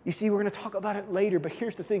 You see, we're going to talk about it later, but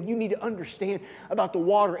here's the thing. You need to understand about the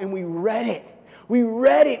water, and we read it. We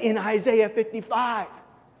read it in Isaiah 55.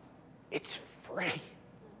 It's free.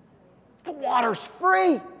 The water's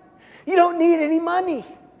free. You don't need any money.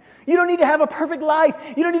 You don't need to have a perfect life.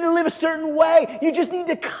 You don't need to live a certain way. You just need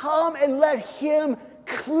to come and let Him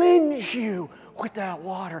cleanse you with that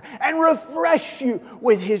water and refresh you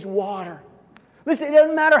with His water. Listen, it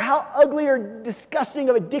doesn't matter how ugly or disgusting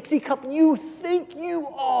of a Dixie cup you think you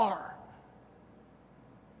are.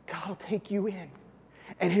 God will take you in,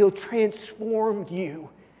 and He'll transform you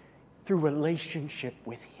through relationship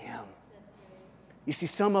with Him. You see,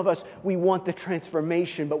 some of us, we want the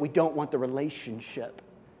transformation, but we don't want the relationship.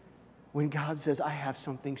 When God says, I have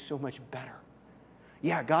something so much better.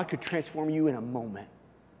 Yeah, God could transform you in a moment.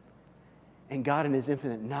 And God in His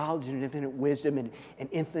infinite knowledge and infinite wisdom and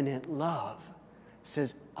infinite love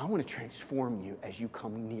says, I want to transform you as you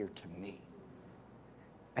come near to me.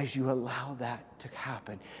 As you allow that to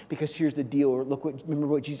happen. Because here's the deal. Remember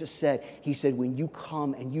what Jesus said. He said, when you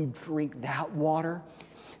come and you drink that water,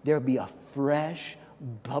 there'll be a fresh,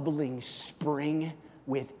 bubbling spring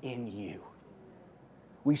within you.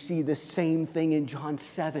 We see the same thing in John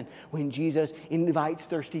 7 when Jesus invites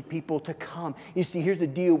thirsty people to come. You see, here's the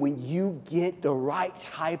deal. When you get the right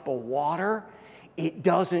type of water, it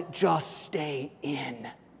doesn't just stay in.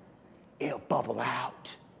 It'll bubble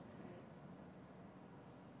out.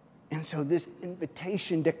 And so this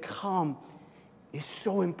invitation to come is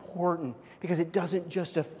so important because it doesn't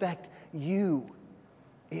just affect you.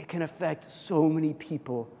 It can affect so many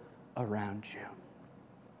people around you.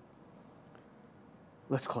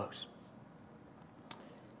 Let's close.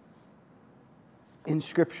 In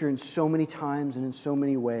Scripture, in so many times and in so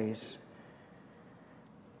many ways,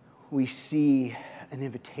 we see an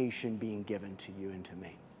invitation being given to you and to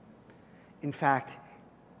me. In fact,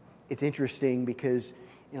 it's interesting because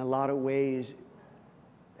in a lot of ways,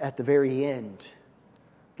 at the very end,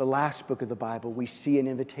 the last book of the Bible, we see an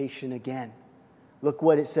invitation again. Look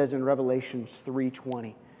what it says in Revelation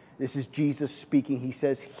 3:20. This is Jesus speaking. He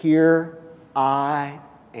says, "Here I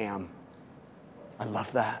am." I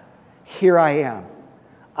love that. Here I am.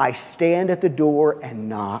 I stand at the door and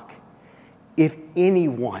knock. If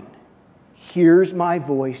anyone hears my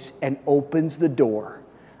voice and opens the door,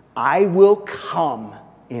 I will come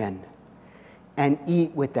in and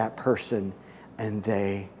eat with that person and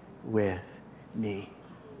they with me.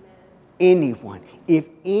 Anyone. If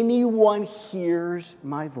anyone hears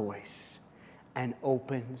my voice and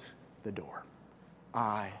opens the door,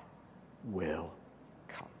 I will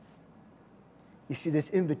come. You see,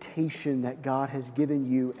 this invitation that God has given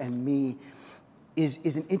you and me is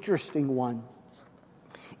an interesting one.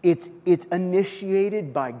 It's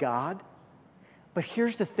initiated by God. But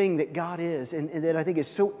here's the thing that God is, and that I think is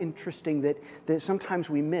so interesting that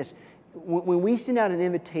sometimes we miss. When we send out an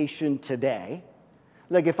invitation today,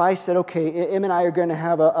 like if I said, okay, Em and I are going to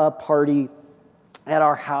have a party at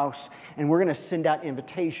our house, and we're going to send out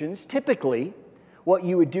invitations, typically what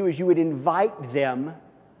you would do is you would invite them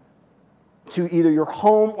to either your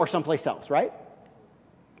home or someplace else, right?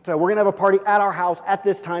 So we're going to have a party at our house at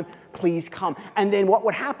this time. Please come. And then what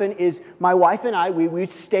would happen is my wife and I, we would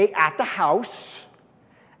stay at the house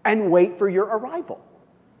and wait for your arrival,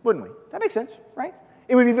 wouldn't we? That makes sense, right?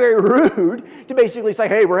 It would be very rude to basically say,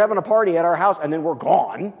 hey, we're having a party at our house, and then we're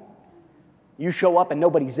gone. You show up and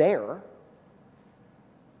nobody's there.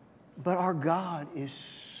 But our God is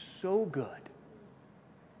so good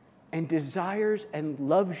and desires and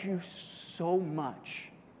loves you so much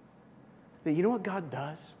that you know what God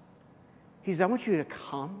does? He says, I want you to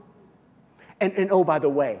come. And oh, by the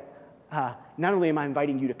way, not only am I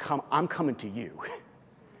inviting you to come, I'm coming to you.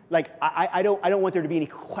 Like, I don't want there to be any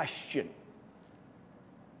question.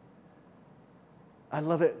 I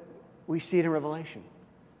love it. We see it in Revelation.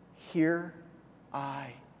 Here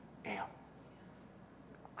I am.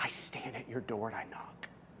 I stand at your door and I knock.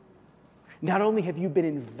 Not only have you been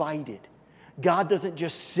invited, God doesn't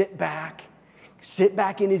just sit back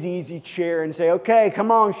in his easy chair and say, okay, come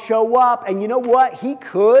on, show up. And you know what? He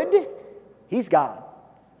could. He's God.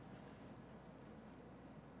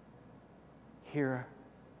 Here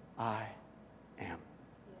I am.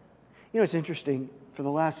 You know, it's interesting. For the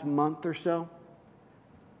last month or so,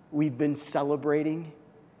 we've been celebrating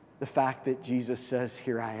the fact that Jesus says,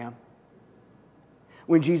 here I am.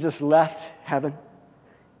 When Jesus left heaven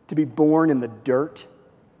to be born in the dirt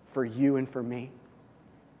for you and for me,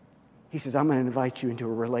 he says, I'm going to invite you into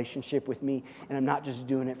a relationship with me, and I'm not just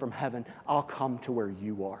doing it from heaven. I'll come to where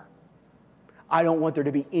you are. I don't want there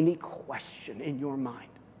to be any question in your mind.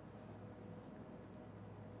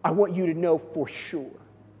 I want you to know for sure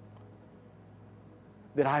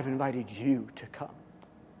that I've invited you to come.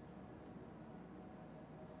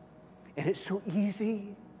 And it's so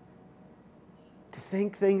easy to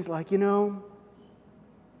think things like, you know,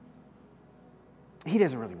 he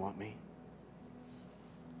doesn't really want me.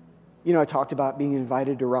 You know, I talked about being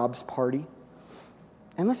invited to Rob's party.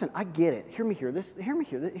 And listen, I get it. Hear me here.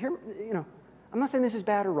 You know, I'm not saying this is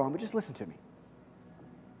bad or wrong, but just listen to me.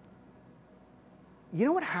 You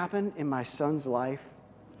know what happened in my son's life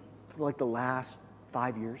for like the last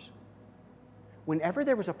 5 years? Whenever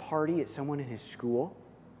there was a party at someone in his school,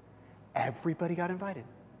 everybody got invited.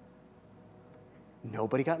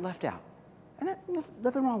 Nobody got left out. And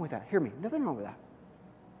nothing wrong with that. Hear me, nothing wrong with that.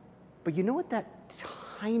 But you know what that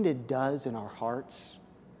kind of does in our hearts?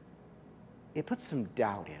 It puts some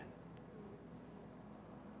doubt in.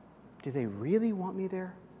 Do they really want me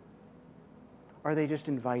there? Are they just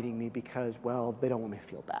inviting me because, well, they don't want me to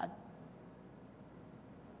feel bad?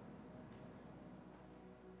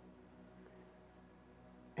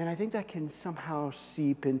 And I think that can somehow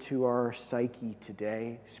seep into our psyche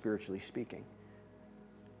today, spiritually speaking.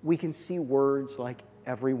 We can see words like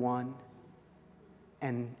everyone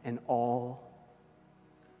and all.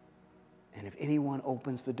 And if anyone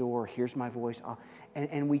opens the door, here's my voice.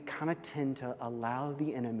 And we kind of tend to allow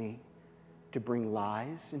the enemy to bring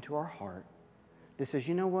lies into our heart that says,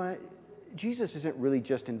 you know what? Jesus isn't really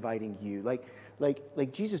just inviting you.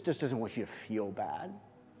 Like Jesus just doesn't want you to feel bad.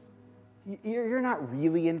 You're not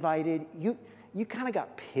really invited. You kind of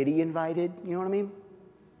got pity invited. You know what I mean?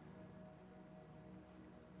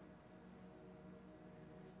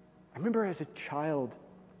 I remember as a child,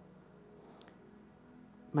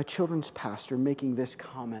 my children's pastor making this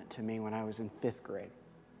comment to me when I was in 5th grade.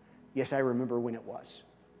 Yes, I remember when it was.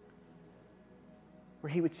 Where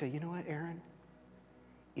he would say, you know what, Aaron?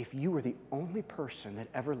 If you were the only person that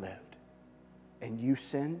ever lived and you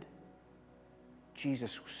sinned,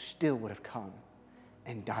 Jesus still would have come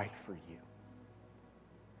and died for you.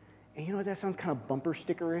 And you know what, that sounds kind of bumper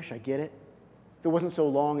sticker-ish, I get it. If it wasn't so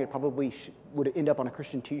long, it probably would end up on a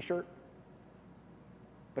Christian t-shirt.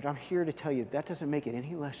 But I'm here to tell you that doesn't make it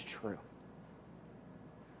any less true.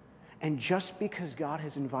 And just because God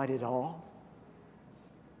has invited all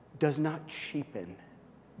does not cheapen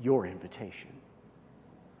your invitation.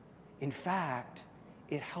 In fact,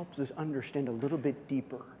 it helps us understand a little bit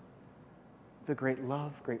deeper the great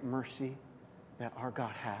love, great mercy that our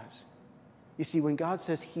God has. You see, when God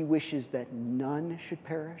says he wishes that none should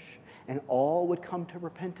perish and all would come to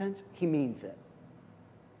repentance, he means it.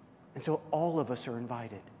 And so all of us are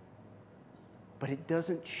invited. But it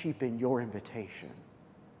doesn't cheapen your invitation.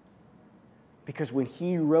 Because when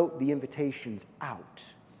he wrote the invitations out,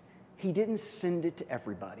 he didn't send it to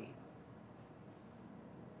everybody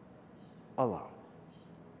alone.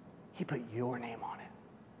 He put your name on it.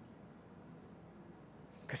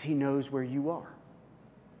 Because he knows where you are.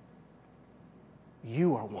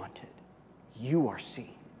 You are wanted. You are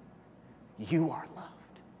seen. You are loved.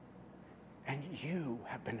 And you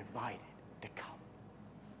have been invited to come.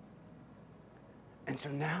 And so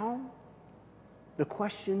now, the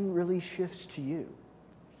question really shifts to you.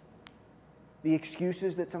 The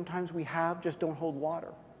excuses that sometimes we have just don't hold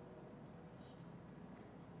water.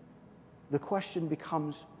 The question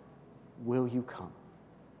becomes, will you come?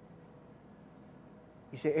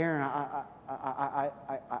 You say, Aaron,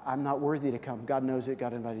 I'm not worthy to come. God knows it.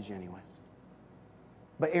 God invited you anyway.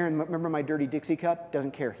 But Aaron, remember my dirty Dixie cup?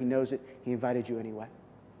 Doesn't care. He knows it. He invited you anyway.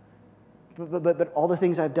 But all the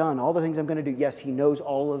things I've done, all the things I'm going to do, yes, he knows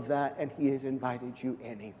all of that, and he has invited you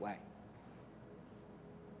anyway.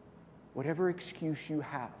 Whatever excuse you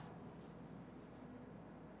have,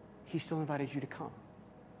 he still invited you to come.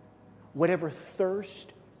 Whatever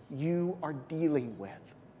thirst you are dealing with,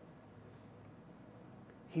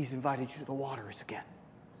 he's invited you to the waters again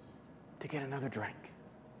to get another drink.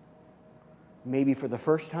 Maybe for the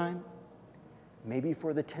first time, maybe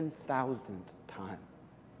for the 10,000th time.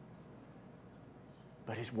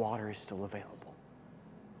 But his water is still available.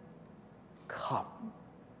 Come.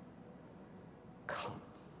 Come.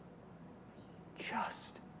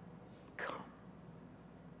 Just come.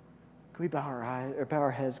 Can we bow our eyes, or bow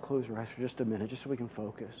our heads, close our eyes for just a minute, just so we can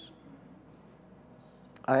focus?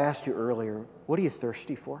 I asked you earlier, what are you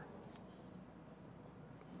thirsty for?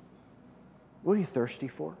 What are you thirsty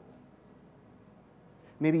for?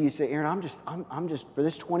 Maybe you say, Aaron, I'm just for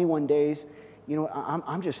this 21 days, you know,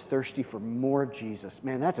 I'm just thirsty for more of Jesus.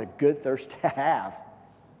 Man, that's a good thirst to have.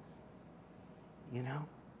 You know?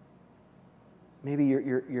 Maybe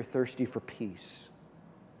you're thirsty for peace.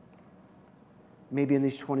 Maybe in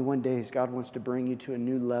these 21 days, God wants to bring you to a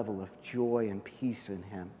new level of joy and peace in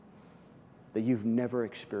him that you've never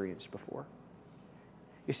experienced before.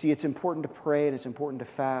 You see, it's important to pray and it's important to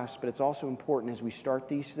fast, but it's also important as we start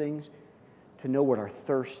these things to know what our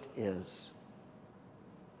thirst is.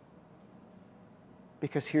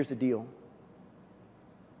 Because here's the deal.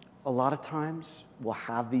 A lot of times we'll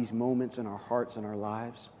have these moments in our hearts and our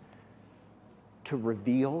lives to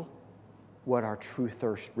reveal what our true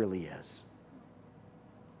thirst really is.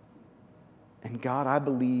 And God, I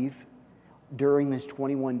believe, during this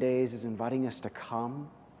 21 days is inviting us to come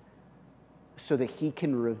so that he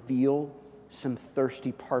can reveal some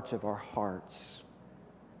thirsty parts of our hearts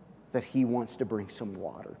that he wants to bring some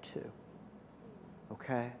water to.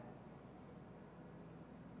 Okay?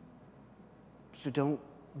 So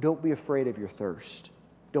don't be afraid of your thirst.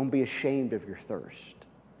 Don't be ashamed of your thirst.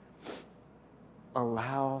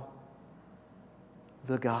 Allow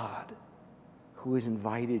the God who has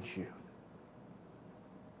invited you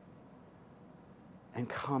and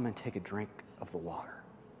come and take a drink of the water.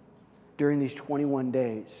 During these 21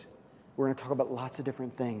 days, we're going to talk about lots of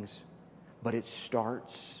different things, but it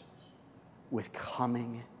starts with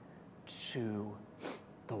coming to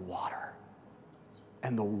the water.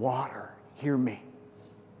 And the water, hear me,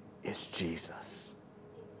 is Jesus.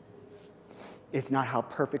 It's not how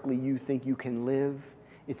perfectly you think you can live.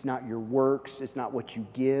 It's not your works. It's not what you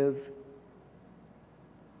give.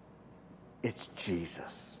 It's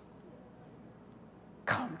Jesus.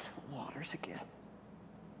 Come to the waters again.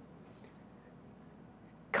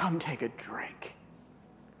 Come take a drink.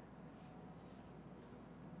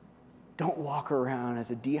 Don't walk around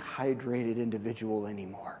as a dehydrated individual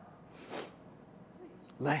anymore.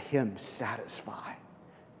 Let him satisfy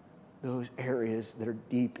those areas that are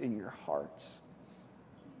deep in your hearts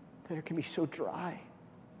that it can be so dry.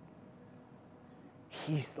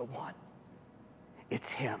 He's the one. It's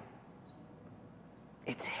him.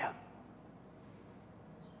 It's him.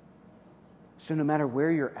 So no matter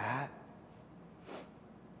where you're at,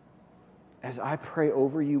 as I pray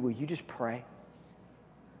over you, will you just pray?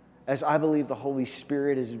 As I believe the Holy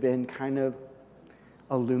Spirit has been kind of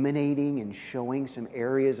illuminating and showing some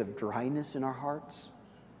areas of dryness in our hearts,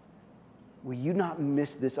 will you not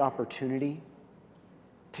miss this opportunity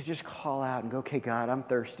to just call out and go, okay, God, I'm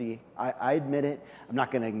thirsty. I admit it. I'm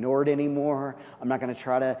not going to ignore it anymore. I'm not going to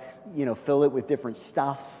try to, fill it with different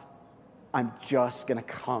stuff. I'm just going to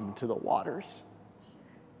come to the waters.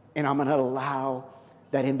 And I'm going to allow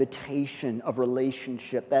that invitation of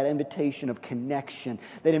relationship, that invitation of connection,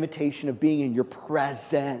 that invitation of being in your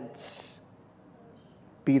presence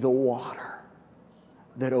be the water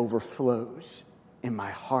that overflows in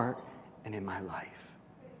my heart and in my life.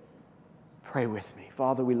 Pray with me.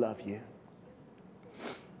 Father, we love you.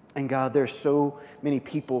 And God, there's so many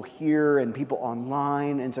people here and people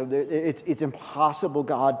online, and so it's impossible,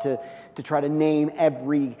 God, to try to name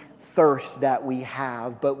every thirst that we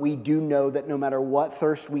have, but we do know that no matter what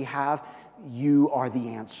thirst we have, you are the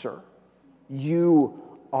answer. You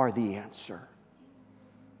are the answer.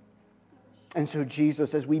 And so,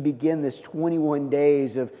 Jesus, as we begin this 21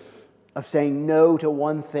 days of saying no to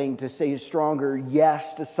one thing, to say a stronger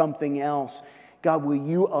yes to something else, God, will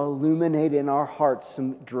you illuminate in our hearts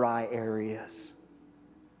some dry areas?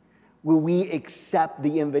 Will we accept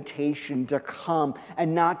the invitation to come,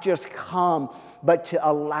 and not just come, but to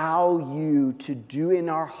allow you to do in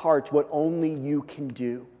our hearts what only you can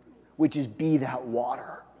do, which is be that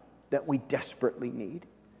water that we desperately need.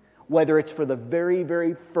 Whether it's for the very,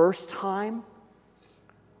 very first time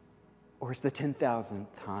or it's the 10,000th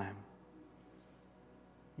time,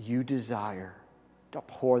 you desire to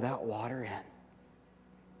pour that water in,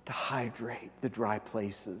 to hydrate the dry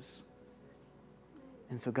places.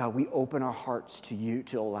 And so, God, we open our hearts to you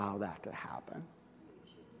to allow that to happen.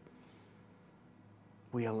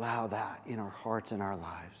 We allow that in our hearts and our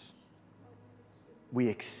lives. We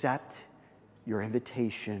accept your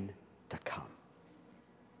invitation to come.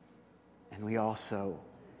 And we also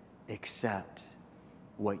accept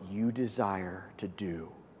what you desire to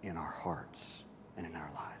do in our hearts and in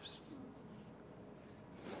our lives.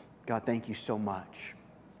 God, thank you so much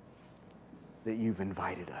that you've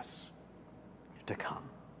invited us to come.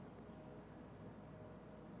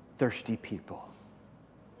 Thirsty people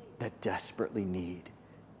that desperately need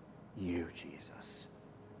you, Jesus,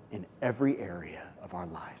 in every area of our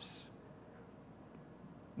lives.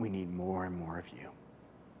 We need more and more of you,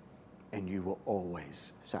 and you will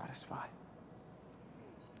always satisfy.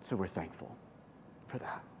 So we're thankful for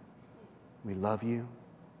that. We love you,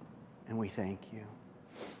 and we thank you.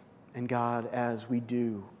 And God, as we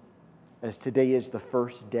do, as today is the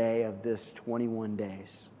first day of this 21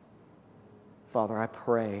 days, Father, I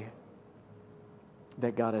pray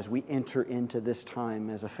that, God, as we enter into this time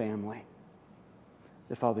as a family,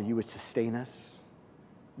 that, Father, you would sustain us,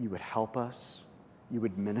 you would help us, you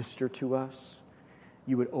would minister to us,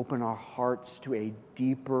 you would open our hearts to a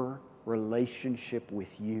deeper relationship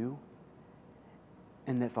with you,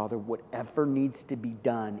 and that, Father, whatever needs to be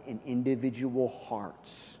done in individual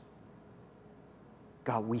hearts,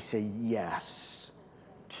 God, we say yes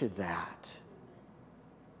to that.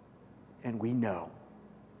 And we know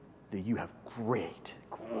that you have great,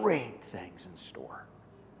 great things in store.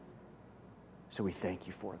 So we thank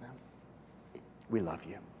you for them. We love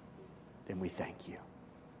you, and we thank you.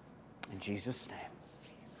 In Jesus'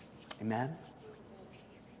 name, amen.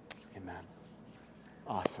 Amen.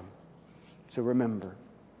 Awesome. So remember,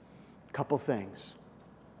 couple things.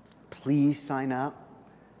 Please sign up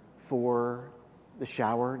for the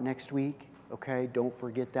shower next week, okay? Don't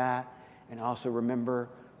forget that. And also remember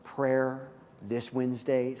prayer this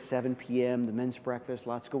Wednesday, 7 p.m., the men's breakfast,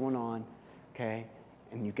 lots going on, okay?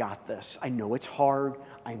 And you got this. I know it's hard.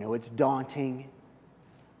 I know it's daunting.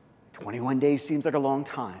 21 days seems like a long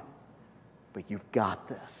time, but you've got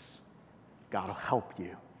this. God will help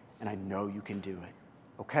you, and I know you can do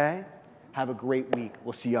it, okay? Have a great week.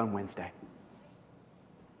 We'll see you on Wednesday.